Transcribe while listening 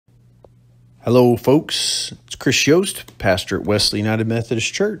Hello, folks. It's Chris Yost, pastor at Wesley United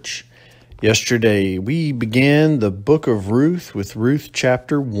Methodist Church. Yesterday, we began the book of Ruth with Ruth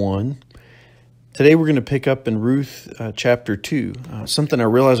chapter 1. Today, we're going to pick up in Ruth chapter 2. Something I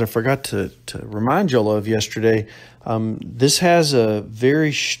realized I forgot to remind y'all of yesterday. This has a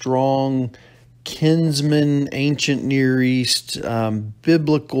very strong kinsman, ancient Near East,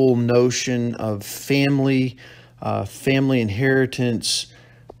 biblical notion of family inheritance,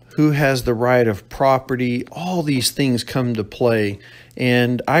 who has the right of property. All these things come to play,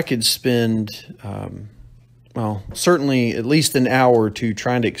 and I could spend, certainly at least an hour or two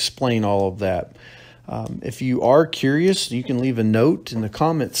trying to explain all of that. If you are curious, you can leave a note in the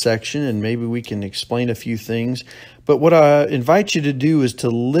comment section, and maybe we can explain a few things. But what I invite you to do is to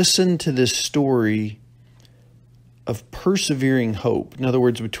listen to this story of persevering hope. In other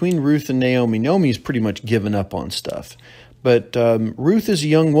words, between Ruth and Naomi's pretty much given up on stuff. But Ruth is a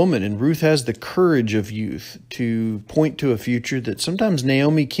young woman, and Ruth has the courage of youth to point to a future that sometimes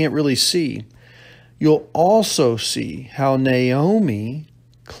Naomi can't really see. You'll also see how Naomi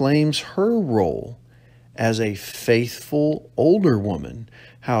claims her role as a faithful older woman,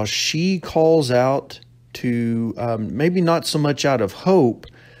 how she calls out to, maybe not so much out of hope,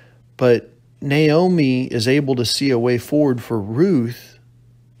 but Naomi is able to see a way forward for Ruth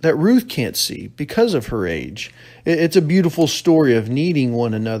that Ruth can't see because of her age. It's a beautiful story of needing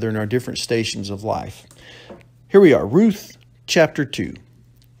one another in our different stations of life. Here we are, Ruth chapter 2.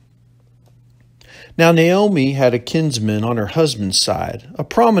 Now Naomi had a kinsman on her husband's side, a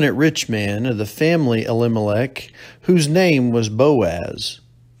prominent rich man of the family Elimelech, whose name was Boaz.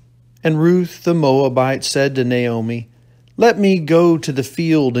 And Ruth the Moabite said to Naomi, "Let me go to the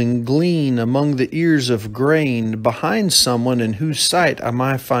field and glean among the ears of grain behind someone in whose sight I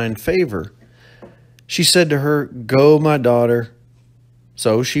might find favor." She said to her, "Go, my daughter."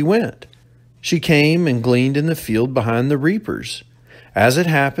 So she went. She came and gleaned in the field behind the reapers. As it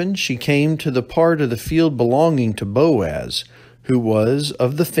happened, she came to the part of the field belonging to Boaz, who was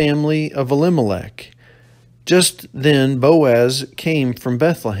of the family of Elimelech. Just then Boaz came from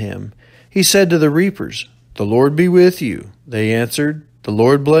Bethlehem. He said to the reapers, "The Lord be with you." They answered, "The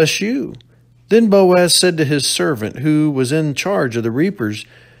Lord bless you." Then Boaz said to his servant, who was in charge of the reapers,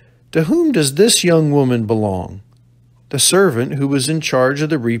 "To whom does this young woman belong?" The servant who was in charge of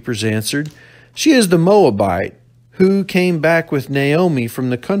the reapers answered, "She is the Moabite, who came back with Naomi from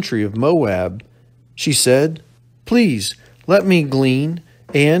the country of Moab." She said, "Please, let me glean."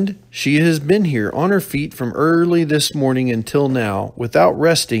 And she has been here on her feet from early this morning until now, without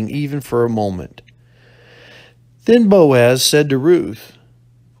resting even for a moment. Then Boaz said to Ruth,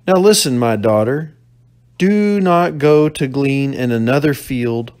 "Now listen, my daughter. Do not go to glean in another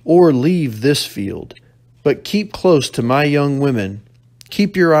field or leave this field, but keep close to my young women.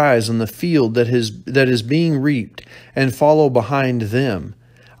 Keep your eyes on the field that is being reaped, and follow behind them.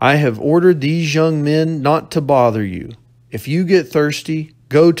 I have ordered these young men not to bother you. If you get thirsty,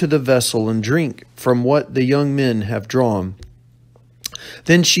 go to the vessel and drink from what the young men have drawn."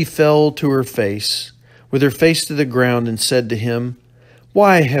 Then she fell to her face, with her face to the ground, and said to him,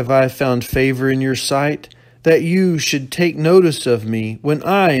 "Why have I found favor in your sight, that you should take notice of me when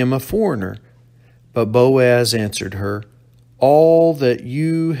I am a foreigner?" But Boaz answered her, "All that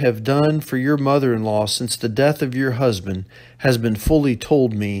you have done for your mother-in-law since the death of your husband has been fully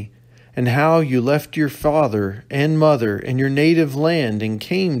told me, and how you left your father and mother and your native land and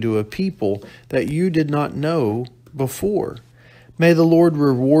came to a people that you did not know before. May the Lord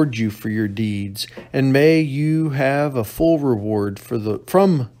reward you for your deeds, and may you have a full reward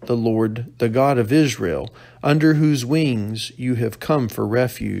from the Lord, the God of Israel, under whose wings you have come for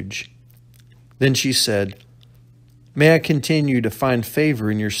refuge." Then she said, "May I continue to find favor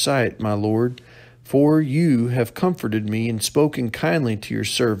in your sight, my Lord, for you have comforted me and spoken kindly to your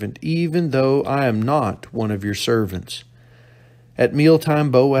servant, even though I am not one of your servants." At mealtime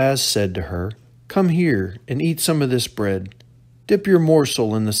Boaz said to her, "Come here and eat some of this bread. Dip your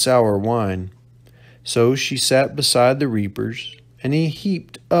morsel in the sour wine." So she sat beside the reapers, and he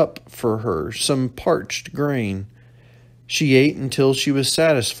heaped up for her some parched grain. She ate until she was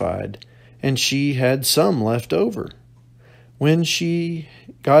satisfied, and she had some left over. When she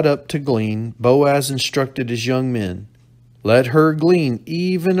got up to glean, Boaz instructed his young men, "Let her glean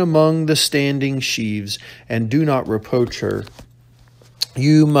even among the standing sheaves, and do not reproach her.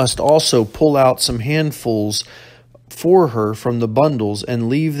 You must also pull out some handfuls for her from the bundles, and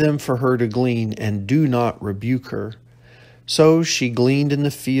leave them for her to glean, and do not rebuke her." So she gleaned in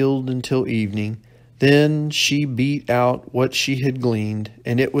the field until evening. Then she beat out what she had gleaned,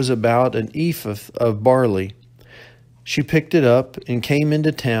 and it was about an ephah of barley. She picked it up and came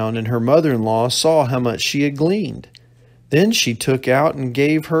into town, and her mother-in-law saw how much she had gleaned. Then she took out and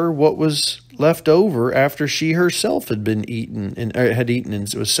gave her what was left over after she herself had eaten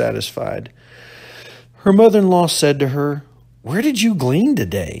and was satisfied. Her mother-in-law said to her, "Where did you glean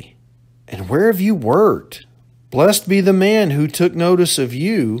today? And where have you worked? Blessed be the man who took notice of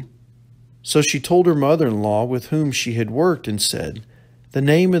you." So she told her mother-in-law with whom she had worked and said, "The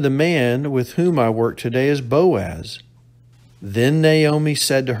name of the man with whom I work today is Boaz." Then Naomi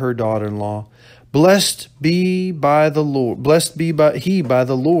said to her daughter-in-law, Blessed be by the Lord,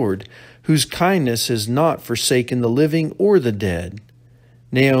 whose kindness has not forsaken the living or the dead.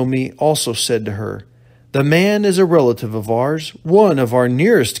 Naomi also said to her, "The man is a relative of ours, one of our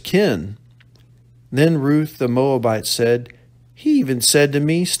nearest kin." Then Ruth the Moabite said, "He even said to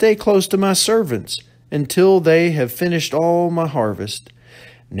me, 'Stay close to my servants until they have finished all my harvest.'"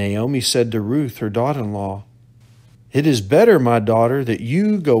 Naomi said to Ruth, her daughter-in-law, "It is better, my daughter, that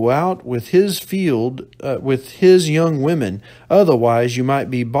you go out with his young women. Otherwise, you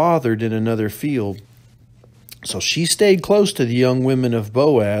might be bothered in another field." So she stayed close to the young women of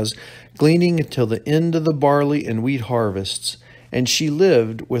Boaz, gleaning until the end of the barley and wheat harvests, and she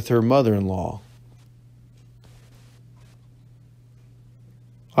lived with her mother-in-law.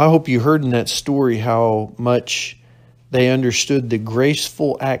 I hope you heard in that story how much they understood the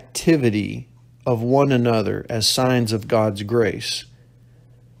graceful activity of one another as signs of God's grace.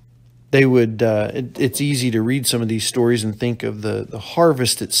 They would, it's easy to read some of these stories and think of the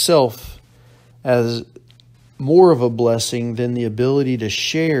harvest itself as more of a blessing than the ability to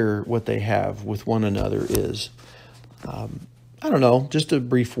share what they have with one another is. I don't know, just a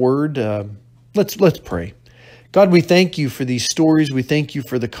brief word. Let's pray. God, we thank you for these stories. We thank you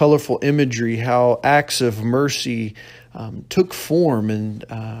for the colorful imagery, how acts of mercy took form and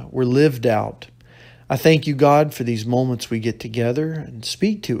were lived out. I thank you, God, for these moments we get together and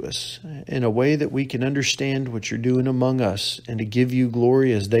speak to us in a way that we can understand what you're doing among us and to give you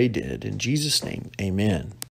glory as they did. In Jesus' name, amen.